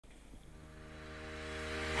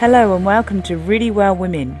Hello and welcome to Really Well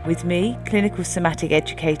Women with me, clinical somatic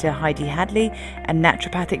educator Heidi Hadley and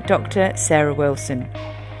naturopathic doctor Sarah Wilson.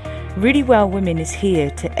 Really Well Women is here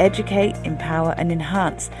to educate, empower and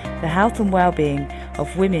enhance the health and well-being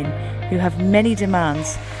of women who have many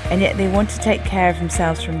demands and yet they want to take care of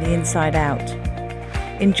themselves from the inside out.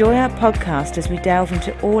 Enjoy our podcast as we delve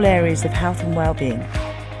into all areas of health and well-being.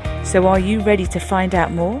 So are you ready to find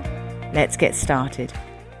out more? Let's get started.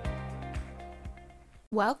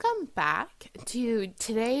 Welcome back to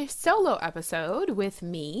today's solo episode with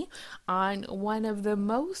me on one of the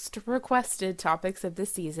most requested topics of the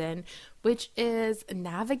season, which is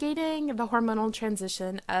navigating the hormonal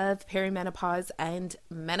transition of perimenopause and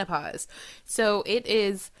menopause. So it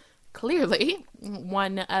is clearly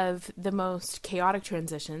one of the most chaotic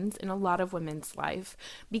transitions in a lot of women's life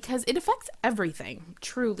because it affects everything,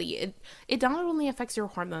 truly. It not only affects your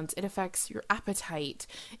hormones, it affects your appetite,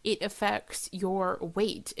 it affects your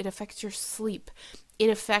weight, it affects your sleep, it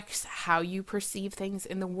affects how you perceive things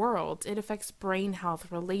in the world, it affects brain health,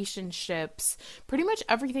 relationships, pretty much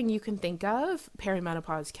everything you can think of,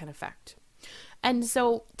 perimenopause can affect. And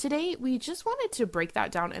so today we just wanted to break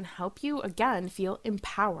that down and help you again feel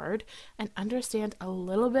empowered and understand a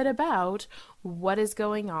little bit about what is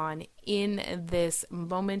going on in this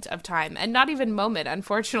moment of time. And not even moment,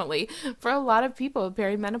 unfortunately. For a lot of people,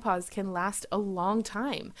 perimenopause can last a long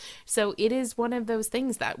time. So it is one of those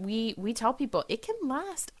things that we tell people it can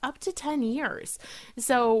last up to 10 years.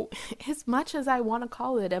 So as much as I want to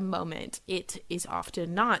call it a moment, it is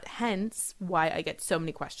often not, hence why I get so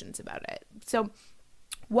many questions about it. So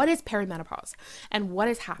what is perimenopause and what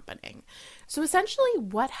is happening? So essentially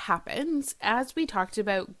what happens, as we talked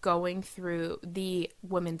about going through the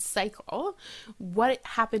women's cycle, what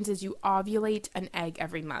happens is you ovulate an egg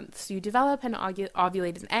every month. So you develop and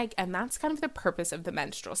ovulate an egg, and that's kind of the purpose of the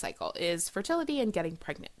menstrual cycle, is fertility and getting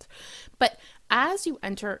pregnant. But as you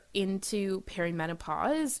enter into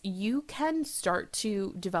perimenopause, you can start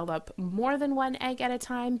to develop more than one egg at a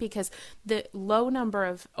time because the low number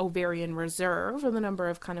of ovarian reserve, or the number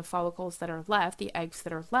of kind of follicles that are left, the eggs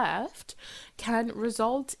that are left, can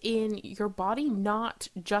result in your body not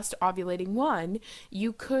just ovulating one.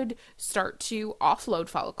 You could start to offload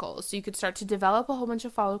follicles. So you could start to develop a whole bunch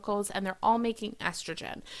of follicles and they're all making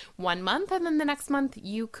estrogen 1 month, and then the next month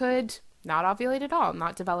you could not ovulate at all,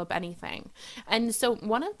 not develop anything. And so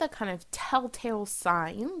one of the kind of telltale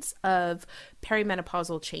signs of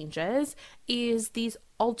perimenopausal changes is these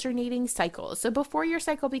alternating cycles. So before your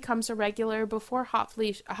cycle becomes irregular, before hot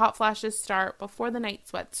flashes start, before the night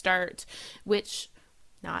sweats start, which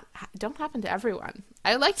don't happen to everyone.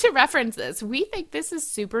 I like to reference this. We think this is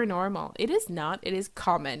super normal. It is not. It is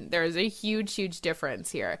common. There is a huge, huge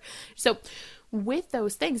difference here. So with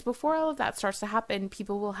those things, before all of that starts to happen,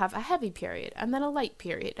 people will have a heavy period, and then a light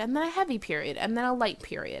period, and then a heavy period, and then a light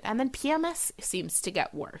period, and then PMS seems to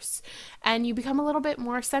get worse, and you become a little bit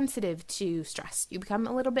more sensitive to stress. You become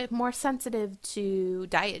a little bit more sensitive to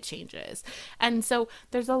diet changes, and so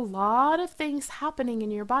there's a lot of things happening in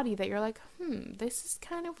your body that you're like, this is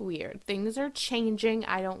kind of weird. Things are changing.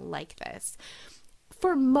 I don't like this.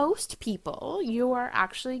 For most people, you are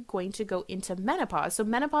actually going to go into menopause. So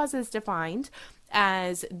menopause is defined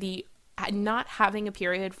as the not having a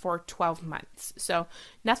period for 12 months. So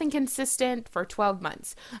nothing consistent for 12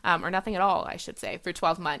 months, or nothing at all, I should say, for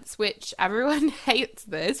 12 months, which everyone hates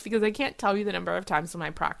this because I can't tell you the number of times in my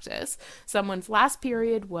practice. Someone's last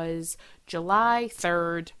period was July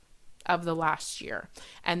 3rd of the last year,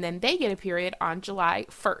 and then they get a period on July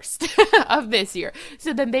 1st of this year.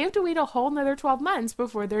 So then they have to wait a whole another 12 months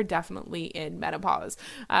before they're definitely in menopause.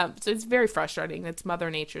 So it's very frustrating. It's Mother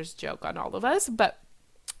Nature's joke on all of us, but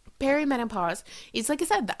perimenopause is, like I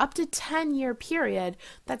said, the up to 10-year period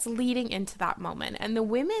that's leading into that moment. And the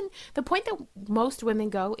point that most women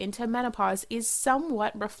go into menopause is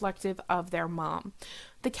somewhat reflective of their mom.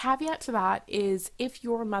 The caveat to that is if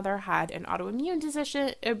your mother had an autoimmune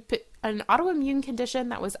condition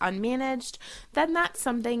that was unmanaged, then that's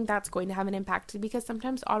something that's going to have an impact because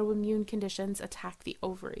sometimes autoimmune conditions attack the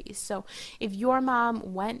ovaries. So if your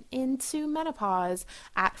mom went into menopause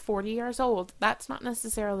at 40 years old, that's not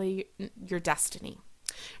necessarily your destiny.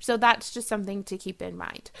 So that's just something to keep in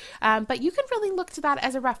mind. But you can really look to that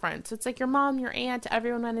as a reference. It's like your mom, your aunt,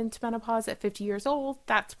 everyone went into menopause at 50 years old.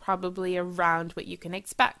 That's probably around what you can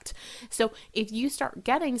expect. So if you start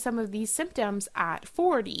getting some of these symptoms at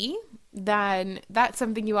 40, then that's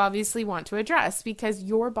something you obviously want to address because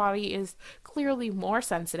your body is clearly more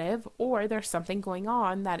sensitive, or there's something going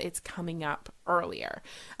on that it's coming up earlier.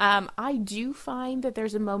 I do find that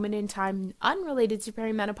there's a moment in time unrelated to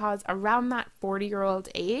perimenopause around that 40-year-old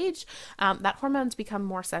age that hormones become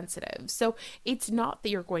more sensitive. So it's not that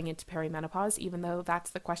you're going into perimenopause, even though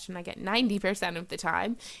that's the question I get 90% of the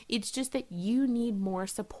time. It's just that you need more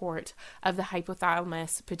support of the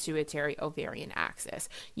hypothalamus pituitary ovarian axis.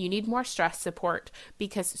 You need more stress support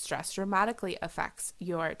because stress dramatically affects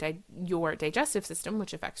your digestive system,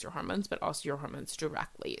 which affects your hormones, but also your hormones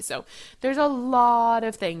directly. So there's a lot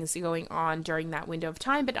of things going on during that window of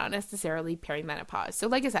time, but not necessarily perimenopause. So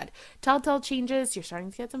like I said, telltale changes, you're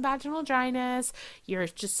starting to get some vaginal dryness, you're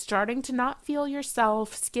just starting to not feel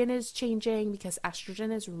yourself, skin is changing because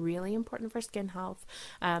estrogen is really important for skin health.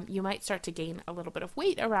 You might start to gain a little bit of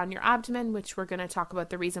weight around your abdomen, which we're going to talk about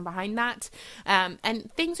the reason behind that.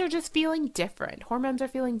 And things are just feeling different. Hormones are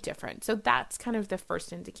feeling different. So that's kind of the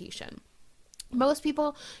first indication. Most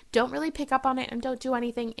people don't really pick up on it and don't do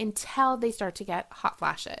anything until they start to get hot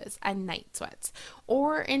flashes and night sweats,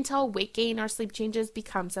 or until weight gain or sleep changes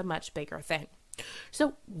becomes a much bigger thing.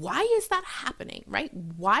 So why is that happening, right?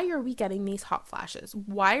 Why are we getting these hot flashes?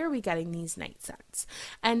 Why are we getting these night sweats?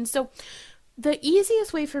 And so the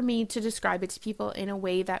easiest way for me to describe it to people in a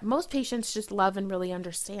way that most patients just love and really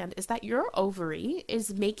understand is that your ovary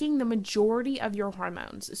is making the majority of your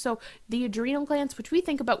hormones. So the adrenal glands, which we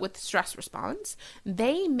think about with stress response,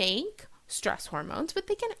 they make stress hormones, but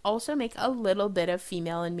they can also make a little bit of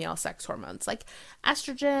female and male sex hormones like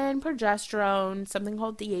estrogen, progesterone, something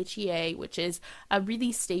called DHEA, which is a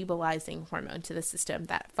really stabilizing hormone to the system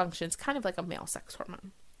that functions kind of like a male sex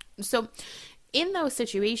hormone. So in those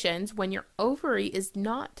situations, when your ovary is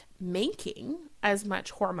not making as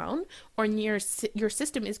much hormone, or your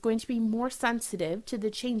system is going to be more sensitive to the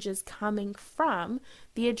changes coming from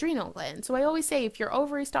the adrenal glands. So I always say if your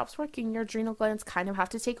ovary stops working, your adrenal glands kind of have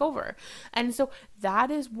to take over. And so that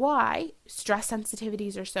is why stress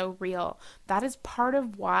sensitivities are so real. That is part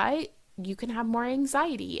of why you can have more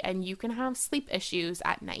anxiety and you can have sleep issues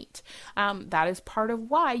at night. That is part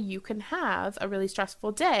of why you can have a really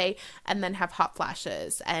stressful day and then have hot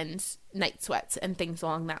flashes and night sweats and things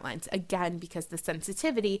along that lines. Again, because the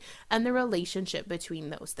sensitivity and the relationship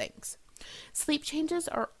between those things. Sleep changes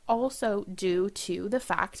are also due to the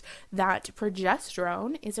fact that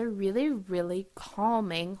progesterone is a really, really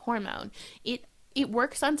calming hormone. It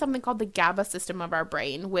works on something called the GABA system of our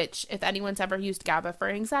brain, which if anyone's ever used GABA for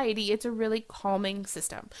anxiety, it's a really calming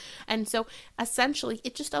system. And so essentially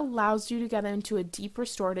it just allows you to get into a deep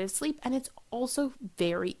restorative sleep, and it's also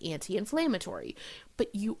very anti-inflammatory.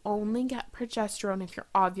 But you only get progesterone if you're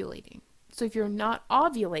ovulating. So if you're not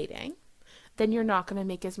ovulating, then you're not going to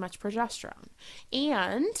make as much progesterone.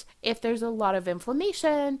 And if there's a lot of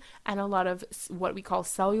inflammation and a lot of what we call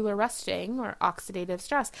cellular resting or oxidative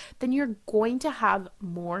stress, then you're going to have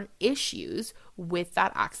more issues with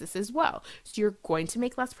that axis as well. So you're going to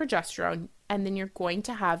make less progesterone, and then you're going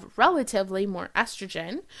to have relatively more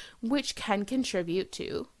estrogen, which can contribute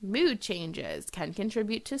to mood changes, can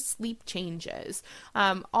contribute to sleep changes,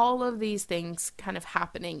 all of these things kind of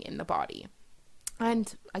happening in the body.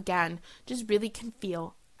 And again, just really can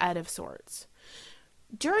feel out of sorts.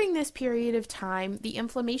 During this period of time, the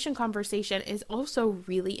inflammation conversation is also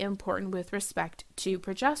really important with respect to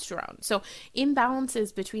progesterone. So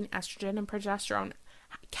imbalances between estrogen and progesterone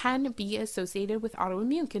can be associated with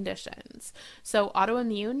autoimmune conditions. So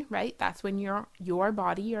autoimmune, right? That's when your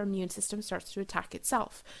body, your immune system starts to attack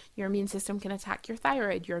itself. Your immune system can attack your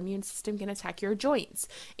thyroid. Your immune system can attack your joints.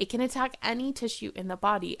 It can attack any tissue in the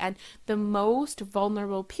body. And the most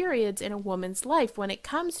vulnerable periods in a woman's life when it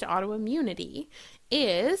comes to autoimmunity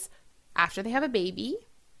is after they have a baby,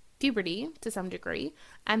 puberty to some degree,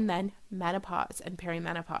 and then menopause and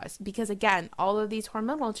perimenopause, because again, all of these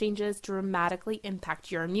hormonal changes dramatically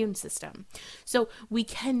impact your immune system. So we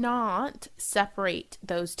cannot separate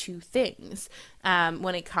those two things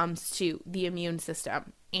when it comes to the immune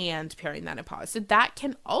system and perimenopause. So that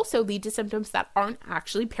can also lead to symptoms that aren't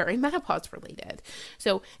actually perimenopause related.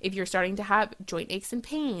 So if you're starting to have joint aches and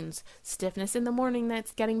pains, stiffness in the morning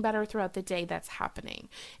that's getting better throughout the day, that's happening.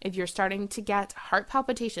 If you're starting to get heart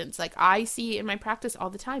palpitations, like I see in my practice all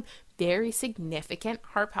the time, very significant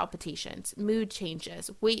heart palpitations, mood changes,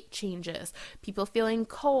 weight changes, people feeling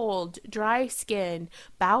cold, dry skin,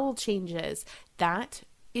 bowel changes, that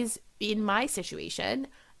is, in my situation,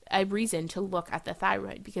 a reason to look at the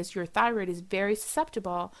thyroid, because your thyroid is very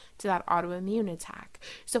susceptible to that autoimmune attack.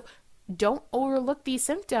 So don't overlook these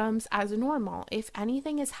symptoms as normal. If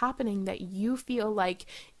anything is happening that you feel like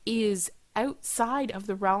is outside of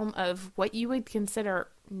the realm of what you would consider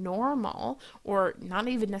normal, or not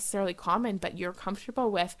even necessarily common, but you're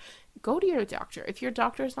comfortable with, go to your doctor. If your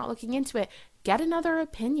doctor is not looking into it, get another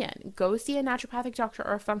opinion. Go see a naturopathic doctor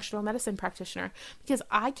or a functional medicine practitioner, because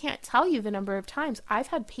I can't tell you the number of times I've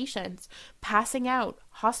had patients passing out,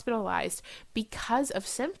 hospitalized because of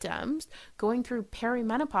symptoms going through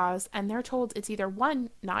perimenopause, and they're told it's either one,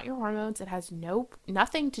 not your hormones, it has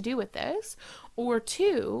nothing to do with this, or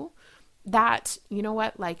two, that, you know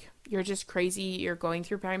what, like, you're just crazy, you're going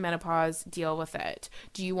through perimenopause, deal with it.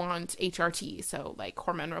 Do you want HRT, so like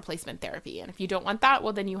hormone replacement therapy? And if you don't want that,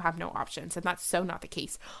 well, then you have no options. And that's so not the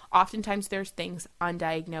case. Oftentimes there's things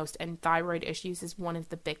undiagnosed, and thyroid issues is one of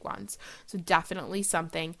the big ones. So definitely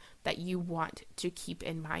something that you want to keep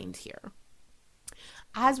in mind here.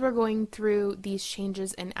 As we're going through these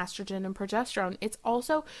changes in estrogen and progesterone, it's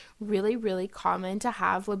also really, really common to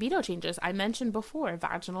have libido changes. I mentioned before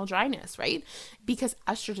vaginal dryness, right? Because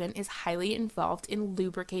estrogen is highly involved in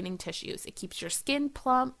lubricating tissues. It keeps your skin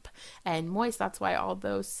plump and moist. That's why all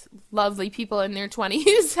those lovely people in their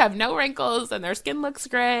 20s have no wrinkles and their skin looks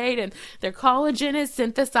great and their collagen is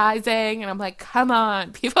synthesizing. And I'm like, come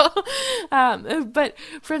on, people. But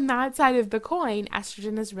from that side of the coin,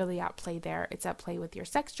 estrogen is really at play there. It's at play with your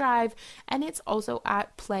sex drive, and it's also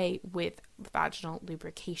at play with vaginal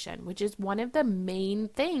lubrication, which is one of the main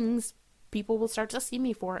things people will start to see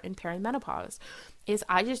me for in perimenopause. Is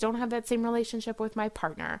I just don't have that same relationship with my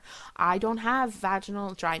partner. I don't have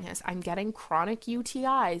vaginal dryness. I'm getting chronic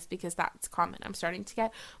UTIs because that's common. I'm starting to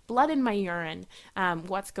get blood in my urine.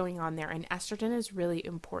 What's going on there? And estrogen is really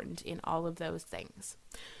important in all of those things.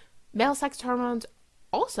 Male sex hormones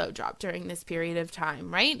also drop during this period of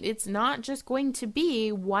time, right? It's not just going to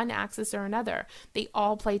be one axis or another. They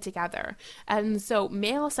all play together. And so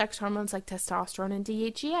male sex hormones like testosterone and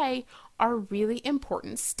DHEA are really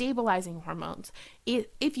important stabilizing hormones.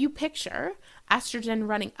 If you picture estrogen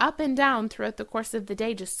running up and down throughout the course of the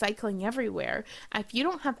day, just cycling everywhere, if you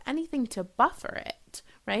don't have anything to buffer it,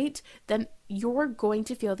 right, then you're going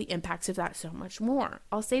to feel the impacts of that so much more.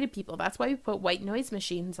 I'll say to people, that's why we put white noise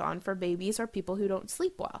machines on for babies or people who don't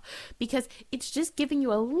sleep well, because it's just giving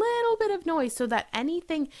you a little bit of noise so that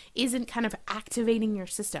anything isn't kind of activating your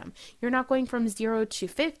system. You're not going from 0 to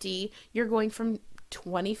 50, you're going from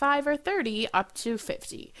 25 or 30 up to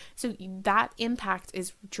 50. So that impact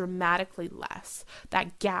is dramatically less.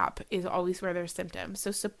 That gap is always where there's symptoms.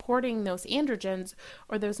 So supporting those androgens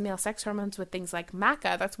or those male sex hormones with things like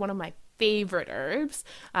maca, that's one of my favorite herbs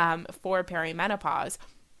for perimenopause,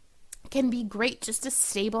 can be great just to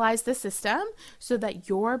stabilize the system so that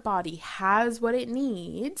your body has what it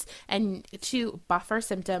needs and to buffer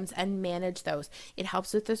symptoms and manage those. It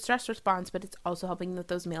helps with the stress response, but it's also helping with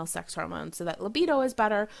those male sex hormones so that libido is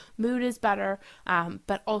better, mood is better,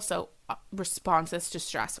 but also responses to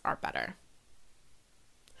stress are better.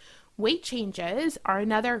 Weight changes are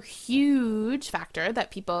another huge factor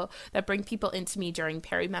that bring people into me during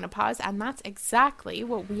perimenopause, and that's exactly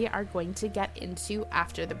what we are going to get into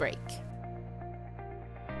after the break.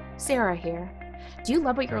 Sarah here. Do you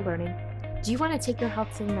love what you're learning? Do you want to take your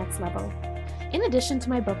health to the next level? In addition to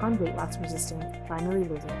my book on weight loss resistance, Finally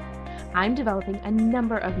Losing, I'm developing a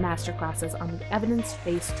number of masterclasses on the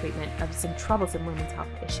evidence-based treatment of some troublesome women's health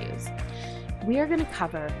issues. We are going to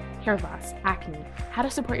cover hair loss, acne, how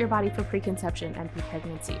to support your body for preconception and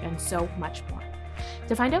pre-pregnancy, and so much more.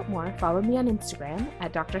 To find out more, follow me on Instagram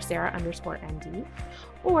at drsarah_ND,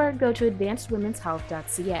 or go to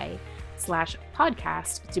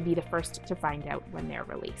advancedwomenshealth.ca/podcast to be the first to find out when they're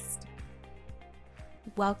released.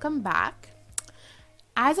 Welcome back.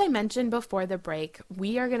 As I mentioned before the break,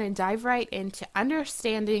 we are going to dive right into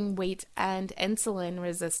understanding weight and insulin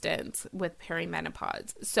resistance with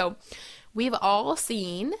perimenopause. So we've all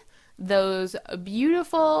seen those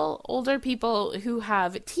beautiful older people who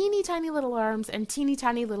have teeny tiny little arms and teeny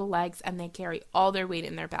tiny little legs, and they carry all their weight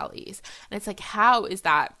in their bellies. And it's like, how is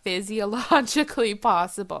that physiologically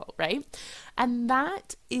possible, right? And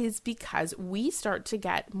that is because we start to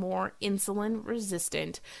get more insulin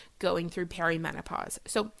resistant going through perimenopause.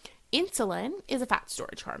 So insulin is a fat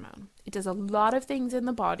storage hormone. It does a lot of things in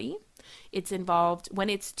the body. It's involved when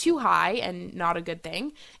it's too high and not a good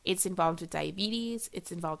thing. It's involved with diabetes.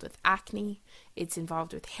 It's involved with acne. It's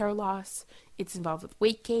involved with hair loss. It's involved with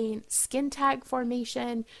weight gain, skin tag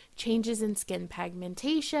formation, changes in skin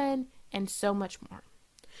pigmentation, and so much more.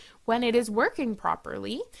 When it is working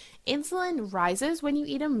properly, insulin rises when you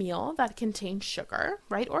eat a meal that contains sugar,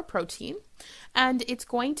 right, or protein, and it's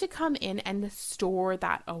going to come in and store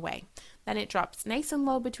that away. Then it drops nice and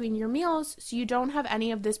low between your meals, so you don't have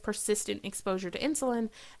any of this persistent exposure to insulin,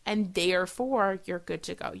 and therefore you're good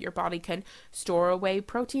to go. Your body can store away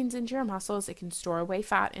proteins into your muscles, it can store away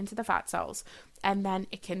fat into the fat cells, and then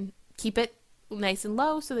it can keep it nice and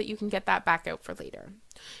low so that you can get that back out for later.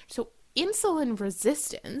 So Insulin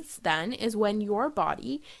resistance then is when your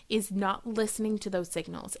body is not listening to those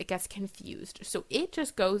signals. It gets confused. So it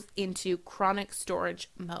just goes into chronic storage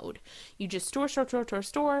mode. You just store.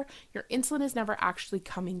 Your insulin is never actually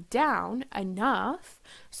coming down enough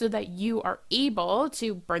so that you are able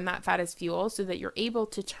to burn that fat as fuel, so that you're able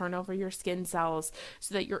to turn over your skin cells,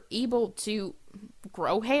 so that you're able to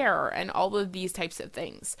grow hair and all of these types of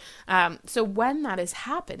things. So when that is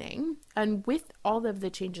happening, and with all of the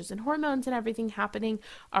changes in hormones and everything happening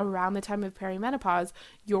around the time of perimenopause,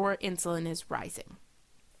 your insulin is rising.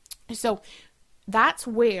 So that's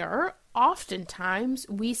where oftentimes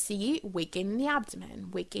we see weight gain in the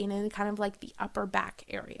abdomen, weight gain in kind of like the upper back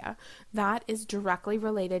area. That is directly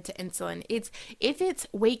related to insulin. If it's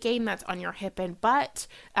weight gain that's on your hip and butt,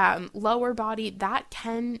 lower body, that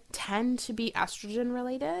can tend to be estrogen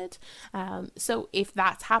related. So if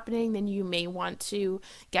that's happening, then you may want to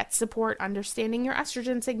get support understanding your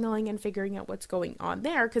estrogen signaling and figuring out what's going on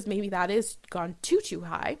there, because maybe that is gone too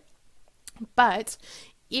high. But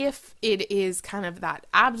if it is kind of that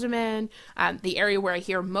abdomen, the area where I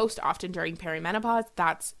hear most often during perimenopause,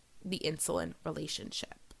 that's the insulin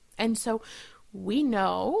relationship. And so we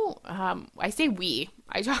know, I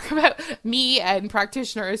talk about me and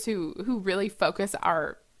practitioners who really focus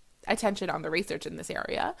our attention on the research in this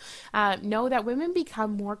area, know that women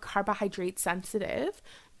become more carbohydrate sensitive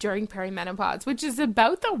during perimenopause, which is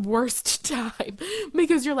about the worst time,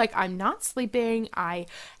 because you're like, I'm not sleeping, I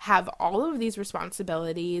have all of these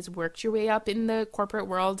responsibilities, worked your way up in the corporate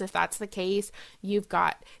world if that's the case, you've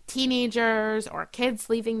got teenagers or kids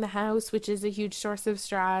leaving the house, which is a huge source of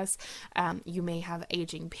stress, you may have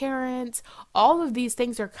aging parents, all of these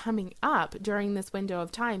things are coming up during this window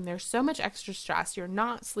of time. There's so much extra stress, you're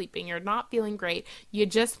not sleeping, you're not feeling great, you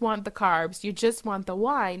just want the carbs, you just want the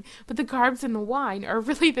wine, but the carbs and the wine are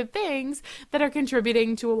really the things that are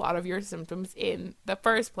contributing to a lot of your symptoms in the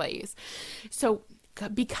first place. So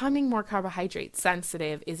becoming more carbohydrate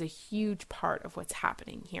sensitive is a huge part of what's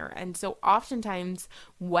happening here. And so oftentimes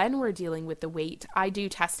when we're dealing with the weight, I do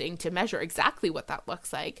testing to measure exactly what that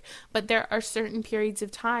looks like. But there are certain periods of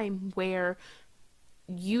time where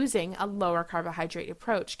using a lower carbohydrate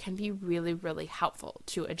approach can be really, really helpful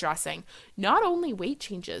to addressing not only weight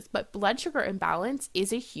changes, but blood sugar imbalance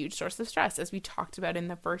is a huge source of stress, as we talked about in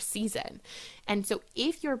the first season. And so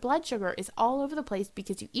if your blood sugar is all over the place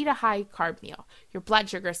because you eat a high carb meal, your blood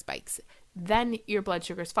sugar spikes, then your blood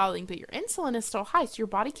sugar is falling, but your insulin is still high, so your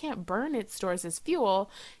body can't burn its stores as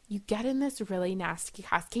fuel, you get in this really nasty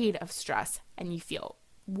cascade of stress and you feel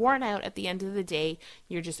worn out at the end of the day.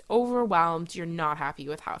 You're just overwhelmed. You're not happy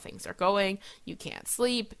with how things are going. You can't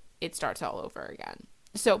sleep. It starts all over again.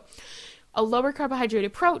 So a lower carbohydrate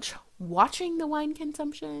approach, watching the wine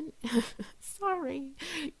consumption,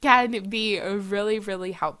 can be really,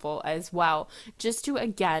 really helpful as well, just to,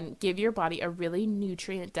 again, give your body a really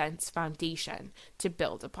nutrient-dense foundation to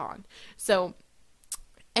build upon. So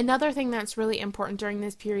another thing that's really important during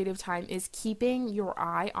this period of time is keeping your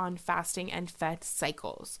eye on fasting and fed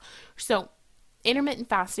cycles. So intermittent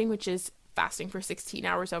fasting, which is fasting for 16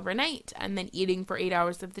 hours overnight and then eating for 8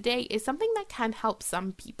 hours of the day, is something that can help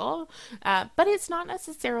some people, but it's not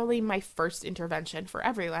necessarily my first intervention for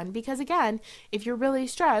everyone, because again, if you're really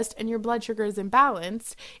stressed and your blood sugar is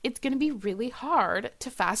imbalanced, it's going to be really hard to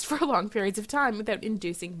fast for long periods of time without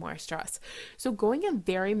inducing more stress. So going a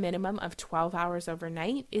very minimum of 12 hours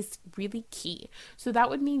overnight is really key. So that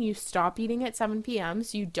would mean you stop eating at 7 p.m.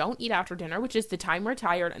 so you don't eat after dinner, which is the time we're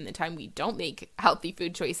tired and the time we don't make healthy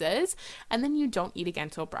food choices, and then you don't eat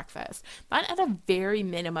again till breakfast. That at a very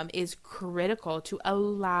minimum is critical to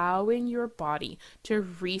allowing your body to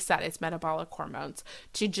reset its metabolic hormones,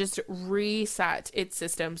 to just reset its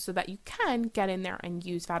system so that you can get in there and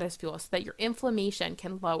use fat as fuel, so that your inflammation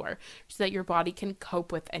can lower, so that your body can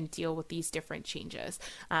cope with and deal with these different changes.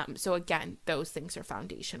 So again, those things are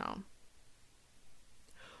foundational.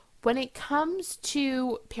 When it comes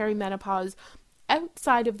to perimenopause,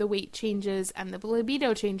 outside of the weight changes and the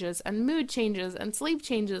libido changes and mood changes and sleep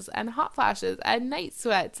changes and hot flashes and night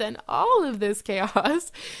sweats and all of this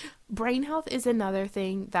chaos, brain health is another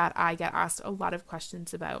thing that I get asked a lot of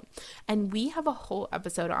questions about. And we have a whole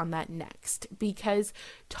episode on that next, because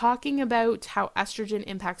talking about how estrogen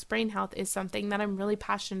impacts brain health is something that I'm really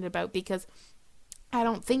passionate about, because I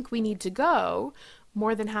don't think we need to go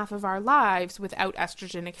more than half of our lives without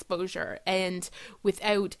estrogen exposure and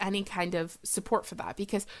without any kind of support for that,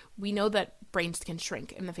 because we know that brains can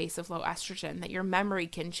shrink in the face of low estrogen, that your memory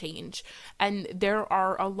can change. And there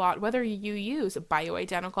are a lot, whether you use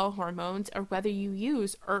bioidentical hormones or whether you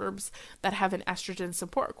use herbs that have an estrogen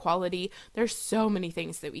support quality, there's so many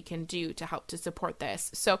things that we can do to help to support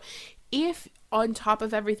this. So if on top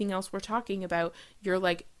of everything else we're talking about, you're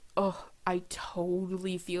like, oh, I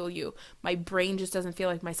totally feel you. My brain just doesn't feel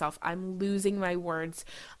like myself. I'm losing my words.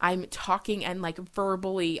 I'm talking and like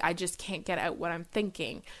verbally, I just can't get out what I'm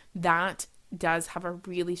thinking. That does have a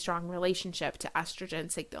really strong relationship to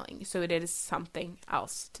estrogen signaling. So it is something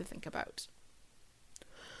else to think about.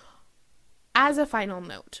 As a final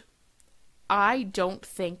note, I don't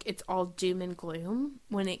think it's all doom and gloom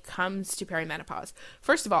when it comes to perimenopause.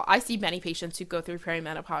 First of all, I see many patients who go through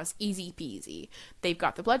perimenopause easy peasy. They've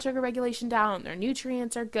got the blood sugar regulation down, their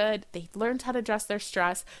nutrients are good, they've learned how to address their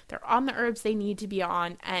stress, they're on the herbs they need to be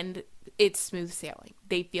on, and it's smooth sailing.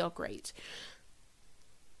 They feel great.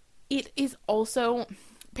 It is also,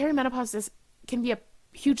 perimenopause can be a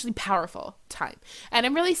hugely powerful time. And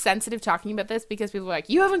I'm really sensitive talking about this because people are like,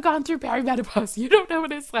 you haven't gone through perimenopause, you don't know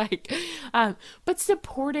what it's like. But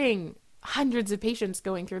supporting hundreds of patients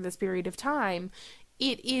going through this period of time,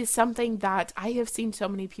 it is something that I have seen so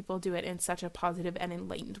many people do it in such a positive and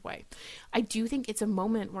enlightened way. I do think it's a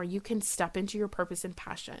moment where you can step into your purpose and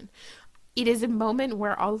passion. It is a moment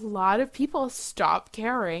where a lot of people stop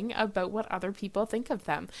caring about what other people think of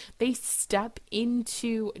them. They step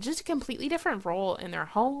into just a completely different role in their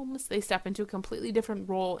homes. They step into a completely different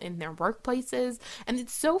role in their workplaces. And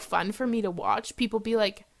it's so fun for me to watch people be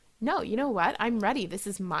like, no, you know what? I'm ready. This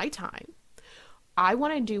is my time. I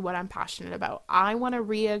want to do what I'm passionate about. I want to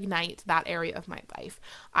reignite that area of my life.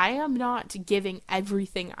 I am not giving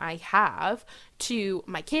everything I have to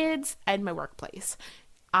my kids and my workplace.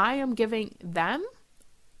 I am giving them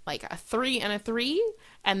like a 3 and a 3,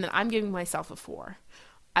 and then I'm giving myself a 4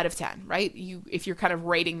 out of 10, right? If you're kind of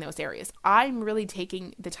rating those areas, I'm really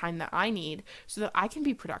taking the time that I need so that I can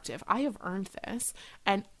be productive. I have earned this,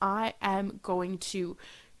 and I am going to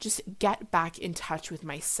just get back in touch with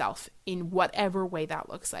myself in whatever way that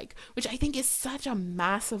looks like, which I think is such a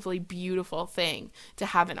massively beautiful thing to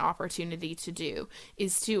have an opportunity to do,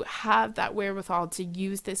 is to have that wherewithal to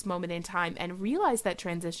use this moment in time and realize that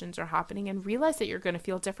transitions are happening and realize that you're going to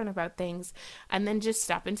feel different about things, and then just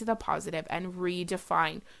step into the positive and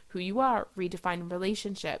redefine who you are, redefine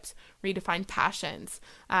relationships, redefine passions,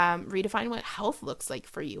 redefine what health looks like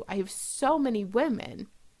for you. I have so many women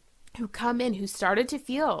who come in who started to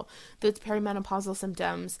feel those perimenopausal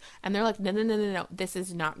symptoms, and they're like, no, this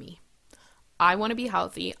is not me. I want to be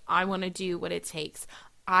healthy. I want to do what it takes.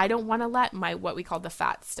 I don't want to let my, what we call the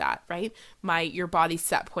fat stat, right? Your body's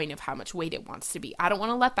set point of how much weight it wants to be. I don't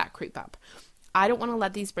want to let that creep up. I don't want to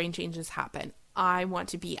let these brain changes happen. I want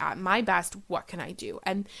to be at my best. What can I do?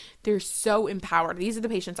 And they're so empowered. These are the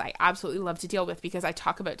patients I absolutely love to deal with because I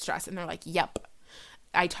talk about stress and they're like, yep.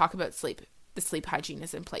 I talk about sleep. The sleep hygiene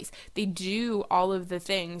is in place. They do all of the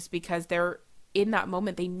things because they're in that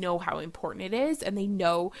moment. They know how important it is, and they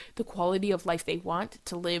know the quality of life they want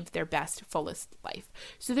to live their best, fullest life.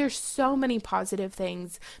 So there's so many positive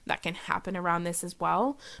things that can happen around this as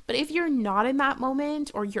well. But if you're not in that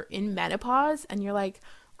moment, or you're in menopause and you're like,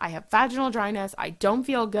 I have vaginal dryness, I don't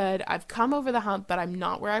feel good, I've come over the hump, but I'm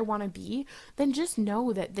not where I want to be, then just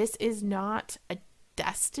know that this is not a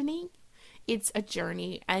destiny. It's a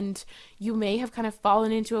journey, and you may have kind of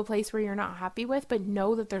fallen into a place where you're not happy with, but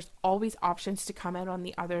know that there's always options to come out on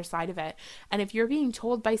the other side of it. And if you're being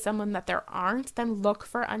told by someone that there aren't, then look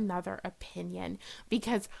for another opinion,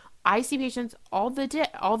 because I see patients all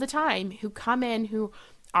the time who come in who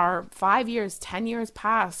are 5 years, 10 years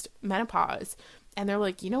past menopause, and they're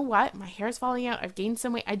like, you know what? My hair's falling out. I've gained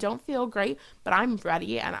some weight. I don't feel great, but I'm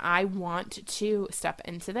ready and I want to step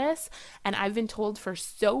into this. And I've been told for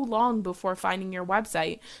so long before finding your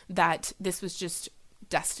website that this was just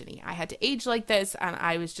destiny. I had to age like this, and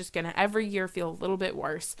I was just going to every year feel a little bit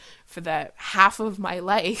worse for the half of my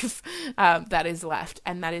life that is left.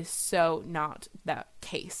 And that is so not the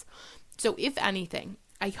case. So if anything,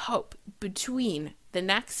 I hope between the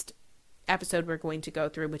next episode we're going to go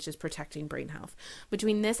through, which is protecting brain health,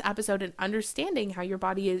 between this episode and understanding how your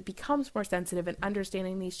body becomes more sensitive and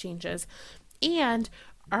understanding these changes, and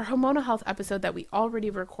our hormonal health episode that we already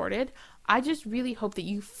recorded, I just really hope that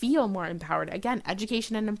you feel more empowered. Again,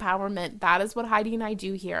 education and empowerment, that is what Heidi and I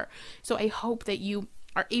do here. So I hope that you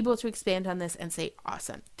are able to expand on this and say,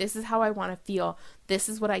 awesome, this is how I want to feel, this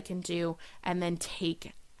is what I can do, and then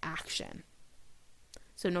take action.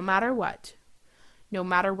 So no matter what, no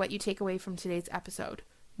matter what you take away from today's episode,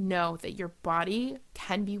 know that your body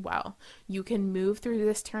can be well. You can move through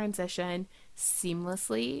this transition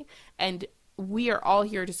seamlessly, and we are all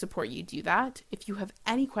here to support you do that. If you have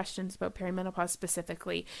any questions about perimenopause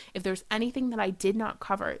specifically, if there's anything that I did not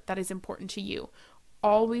cover that is important to you,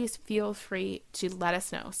 always feel free to let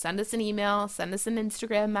us know. Send us an email, send us an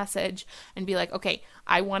Instagram message, and be like, okay,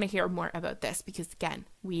 I want to hear more about this, because again,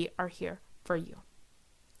 we are here for you.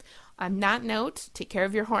 On that note, take care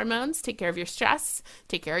of your hormones, take care of your stress,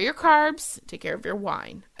 take care of your carbs, take care of your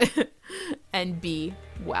wine, and be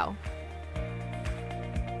well.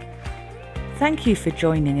 Thank you for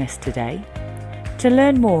joining us today. To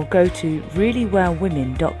learn more, go to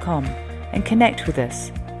reallywellwomen.com and connect with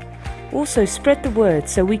us. Also, spread the word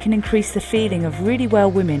so we can increase the feeling of really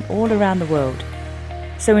well women all around the world.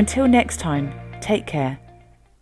 So until next time, take care.